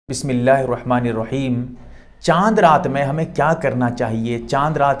बिस्मिल्लाहिर्रहमानिर्रहीम। चांद रात में हमें क्या करना चाहिए,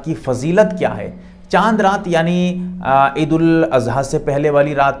 चांद रात की फजीलत क्या है। चांद रात यानी ईद उल अज़हा से पहले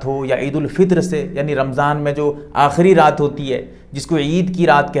वाली रात हो या ईद उल फित्र से, यानी रमज़ान में जो आखिरी रात होती है जिसको ईद की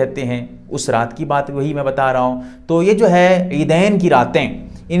रात कहते हैं, उस रात की बात वही मैं बता रहा हूँ। तो ये जो है ईदैन की रातें,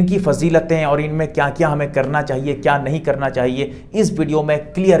 इनकी फजीलतें और इनमें क्या क्या हमें करना चाहिए क्या नहीं करना चाहिए, इस वीडियो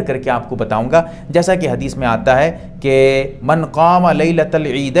में क्लियर करके आपको बताऊंगा। जैसा कि हदीस में आता है कि मन क़ाम लैलतल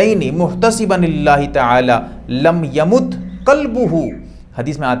ईदैनि मुहतसिबन लिल्लाहि तआला लम यमुत क़ल्बुहु।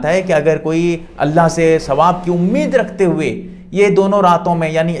 हदीस में आता है कि अगर कोई अल्लाह से सवाब की उम्मीद रखते हुए ये दोनों रातों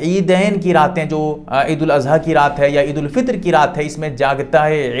में, यानी ईदैन की रातें जो ईद उल अज़हा की रात है या ईद उल फित्र की रात है, इसमें जागता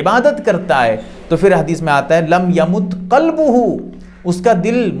है, इबादत करता है, तो फिर हदीस में आता है लम यमुत क़ल्बुहु, उसका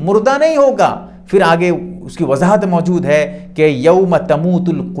दिल मुर्दा नहीं होगा। फिर आगे उसकी वजाहत मौजूद है कि यौम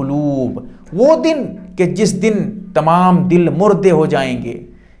तमूतुल कुलूब, वो दिन कि जिस दिन तमाम दिल मुर्दे हो जाएंगे,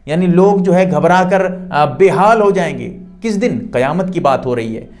 यानी लोग जो है घबरा कर बेहाल हो जाएंगे। किस दिन? क़यामत की बात हो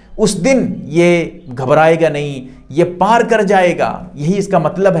रही है। उस दिन ये घबराएगा नहीं, ये पार कर जाएगा, यही इसका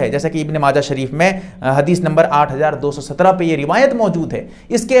मतलब है। जैसा कि इब्न माजा शरीफ में हदीस नंबर 8217 पे ये रिवायत मौजूद है।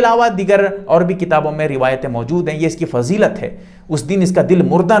 इसके अलावा दीगर और भी किताबों में रिवायतें मौजूद हैं। ये इसकी फजीलत है, उस दिन इसका दिल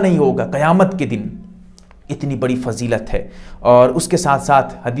मुर्दा नहीं होगा, क़यामत के दिन। इतनी बड़ी फजीलत है। और उसके साथ साथ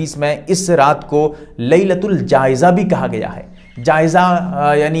हदीस में इस रात को लैलतुल जायज़ा भी कहा गया है।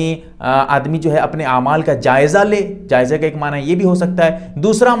 जायज़ा यानी आदमी जो है अपने आमाल का जायज़ा ले। जायज़े का एक माना ये भी हो सकता है,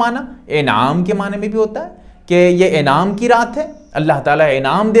 दूसरा माना इनाम के माने में भी होता है कि ये इनाम की रात है, अल्लाह ताला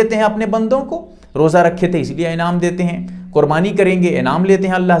इनाम देते हैं अपने बंदों को। रोज़ा रखे थे इसीलिए इनाम देते हैं, कुर्बानी करेंगे इनाम लेते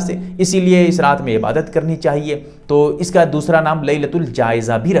हैं अल्लाह से, इसीलिए इस रात में इबादत करनी चाहिए। तो इसका दूसरा नाम लैलतुल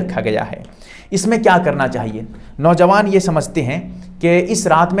जायज़ा भी रखा गया है। इसमें क्या करना चाहिए? नौजवान ये समझते हैं कि इस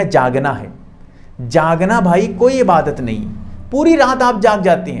रात में जागना है। जागना भाई कोई इबादत नहीं। पूरी रात आप जाग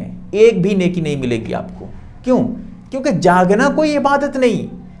जाते हैं, एक भी नेकी नहीं मिलेगी आपको। क्यों? क्योंकि जागना कोई इबादत नहीं,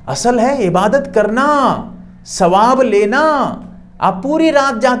 असल है इबादत करना, सवाब लेना। आप पूरी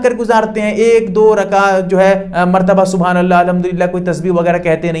रात जाग कर गुजारते हैं, एक दो रकात जो है मर्तबा सुभान अल्लाह अल्हम्दुलिल्लाह कोई तस्बीह वगैरह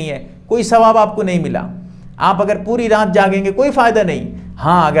कहते नहीं है, कोई सवाब आपको नहीं मिला। आप अगर पूरी रात जागेंगे कोई फ़ायदा नहीं।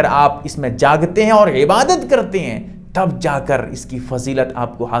 हाँ, अगर आप इसमें जागते हैं और इबादत करते हैं तब जाकर इसकी फजीलत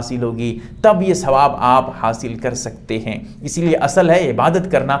आपको हासिल होगी, तब ये सवाब आप हासिल कर सकते हैं। इसीलिए असल है इबादत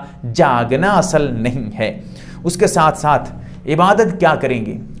करना, जागना असल नहीं है। उसके साथ साथ इबादत क्या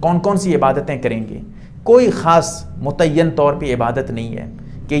करेंगे, कौन कौन सी इबादतें करेंगे? कोई ख़ास मुतय्यन तौर पे इबादत नहीं है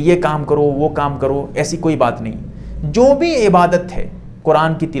कि ये काम करो वो काम करो, ऐसी कोई बात नहीं। जो भी इबादत है,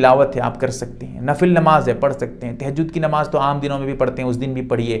 कुरान की तिलावत है आप कर सकते हैं, नफिल नमाज है पढ़ सकते हैं, तहज्जुद की नमाज तो आम दिनों में भी पढ़ते हैं, उस दिन भी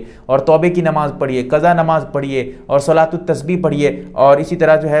पढ़िए, और तौबे की नमाज पढ़िए, कज़ा नमाज पढ़िए, और सलातुत तस्बीह पढ़िए, और इसी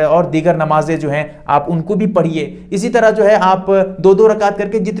तरह जो है और दीगर नमाजें जो हैं आप उनको भी पढ़िए। इसी तरह जो है आप दो दो रकात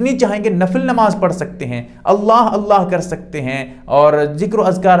करके जितनी चाहेंगे नफिल नमाज पढ़ सकते हैं, अल्लाह अल्लाह कर सकते हैं, और जिक्र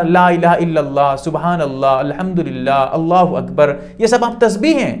अज़कार ला इलाहा इल्लल्लाह सुबहान अल्लाह अल्हम्दुलिल्लाह अल्लाहु अकबर, ये सब आप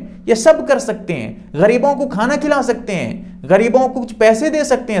तस्बीह हैं, ये सब कर सकते हैं। गरीबों को खाना खिला सकते हैं, गरीबों को कुछ पैसे दे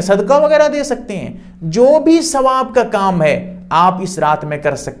सकते हैं, सदका वगैरह दे सकते हैं। जो भी सवाब का काम है आप इस रात में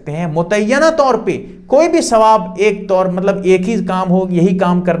कर सकते हैं। मुतय्यना तौर पे कोई भी सवाब एक तौर मतलब एक ही काम हो, यही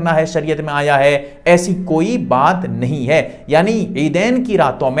काम करना है शरीयत में आया है, ऐसी कोई बात नहीं है। यानी ईदैन की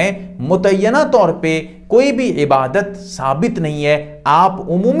रातों में मुतय्यना तौर पे कोई भी इबादत साबित नहीं है, आप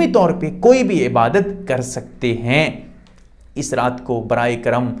उमूमी तौर पे कोई भी इबादत कर सकते हैं। इस रात को बराए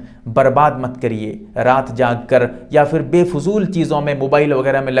करम बर्बाद मत करिए, रात जाग कर या फिर बेफजूल चीज़ों में मोबाइल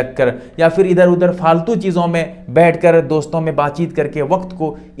वगैरह में लग कर या फिर इधर उधर फालतू चीज़ों में बैठकर दोस्तों में बातचीत करके वक्त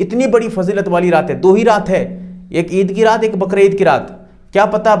को। इतनी बड़ी फजीलत वाली रात है, दो ही रात है, एक ईद की रात एक बकरीद ईद की रात। क्या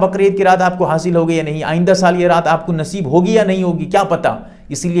पता बकरीद की रात आपको हासिल होगी या नहीं, आइंदा साल ये रात आपको नसीब होगी या नहीं होगी, क्या पता।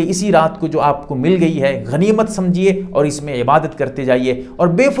 इसीलिए इसी रात को जो आपको मिल गई है गनीमत समझिए और इसमें इबादत करते जाइए। और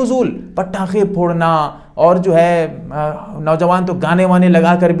बेफजूल पटाखे फोड़ना और जो है नौजवान तो गाने वाने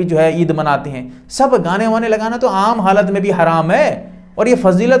लगा कर भी जो है ईद मनाते हैं। सब गाने वाने लगाना तो आम हालत में भी हराम है, और ये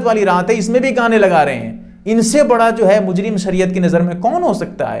फजीलत वाली रात है, इसमें भी गाने लगा रहे हैं। इनसे बड़ा जो है मुजरिम शरीयत की नज़र में कौन हो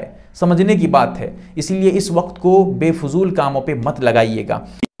सकता है, समझने की बात है। इसीलिए इस वक्त को बेफजूल कामों पे मत लगाइएगा।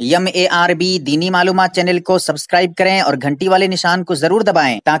 MARB दीनी मालूमात चैनल को सब्सक्राइब करें और घंटी वाले निशान को जरूर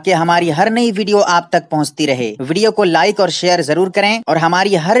दबाएं ताकि हमारी हर नई वीडियो आप तक पहुंचती रहे। वीडियो को लाइक और शेयर जरूर करें, और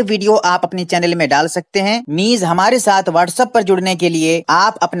हमारी हर वीडियो आप अपने चैनल में डाल सकते हैं। नीज हमारे साथ व्हाट्सएप पर जुड़ने के लिए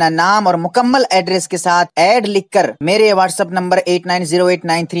आप अपना नाम और मुकम्मल एड्रेस के साथ ऐड लिखकर मेरे व्हाट्सएप नंबर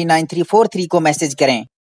 8908939343 को मैसेज करें।